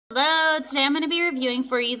So today I'm going to be reviewing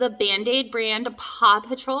for you the Band-Aid brand Paw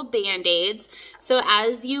Patrol Band-Aids. So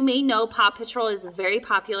as you may know, Paw Patrol is very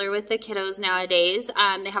popular with the kiddos nowadays.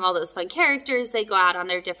 They have all those fun characters. They go out on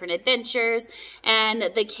their different adventures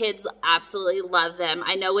and the kids absolutely love them.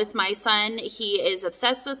 I know with my son, he is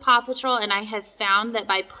obsessed with Paw Patrol, and I have found that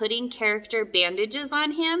by putting character bandages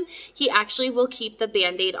on him, he actually will keep the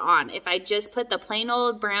Band-Aid on. If I just put the plain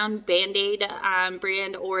old brown Band-Aid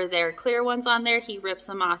brand or their clear ones on there, he rips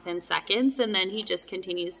them off in seconds and then he just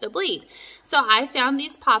continues to bleed. So I found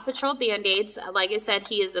these Paw Patrol Band-Aids. Like I said,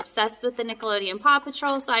 he is obsessed with the Nickelodeon Paw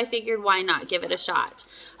Patrol, so I figured why not give it a shot.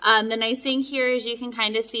 The nice thing here is you can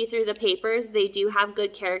kind of see through the papers. They do have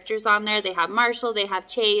good characters on there. They have Marshall, they have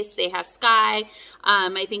Chase, they have Sky.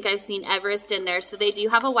 I think I've seen Everest in there. So they do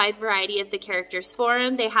have a wide variety of the characters for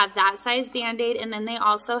them. They have that size Band-Aid, and then they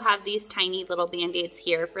also have these tiny little Band-Aids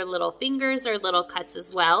here for little fingers or little cuts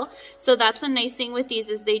as well. So that's a nice thing with these,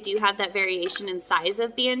 is they do have that variation in size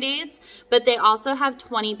of Band-Aids, but they also have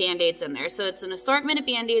 20 Band-Aids in there. So it's an assortment of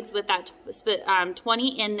Band-Aids with that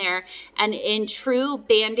 20 in there, and in true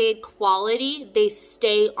Band-Aid quality, they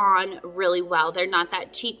stay on really well. They're not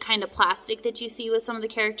that cheap kind of plastic that you see with some of the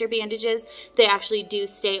character bandages. They actually do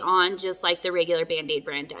stay on just like the regular Band-Aid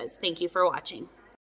brand does. Thank you for watching.